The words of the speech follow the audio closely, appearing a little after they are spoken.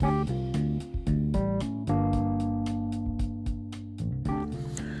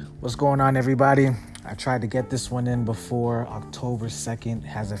What's going on, everybody? I tried to get this one in before October 2nd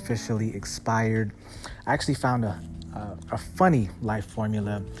has officially expired. I actually found a funny life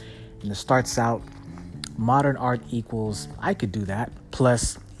formula, and it starts out modern art equals I could do that,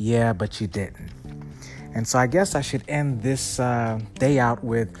 plus yeah, but you didn't. And so I guess I should end this day out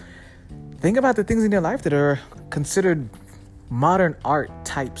with think about the things in your life that are considered modern art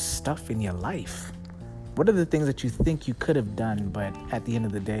type stuff in your life. What are the things that you think you could have done, but at the end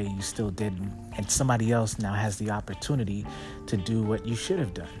of the day, you still didn't? And somebody else now has the opportunity to do what you should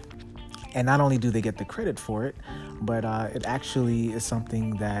have done. And not only do they get the credit for it, but it actually is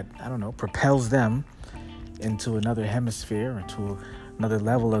something that, propels them into another hemisphere or to another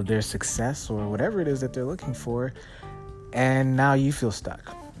level of their success or whatever it is that they're looking for. And now you feel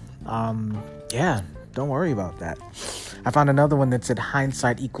stuck. Don't worry about that. I found another one that said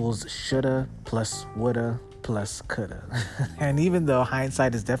hindsight equals shoulda plus woulda plus coulda. And even though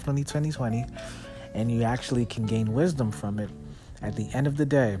hindsight is definitely 2020 and you actually can gain wisdom from it, at the end of the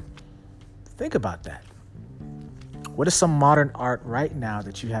day, think about that. What is some modern art right now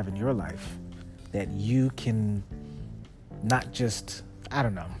that you have in your life that you can not just,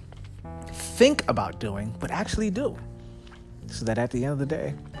 think about doing, but actually do? So that at the end of the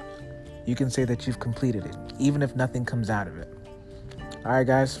day, you can say that you've completed it, even if nothing comes out of it. All right,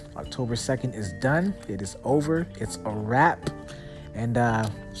 guys, October 2nd is done. It is over. It's a wrap. And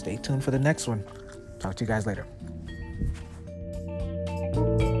stay tuned for the next one. Talk to you guys later.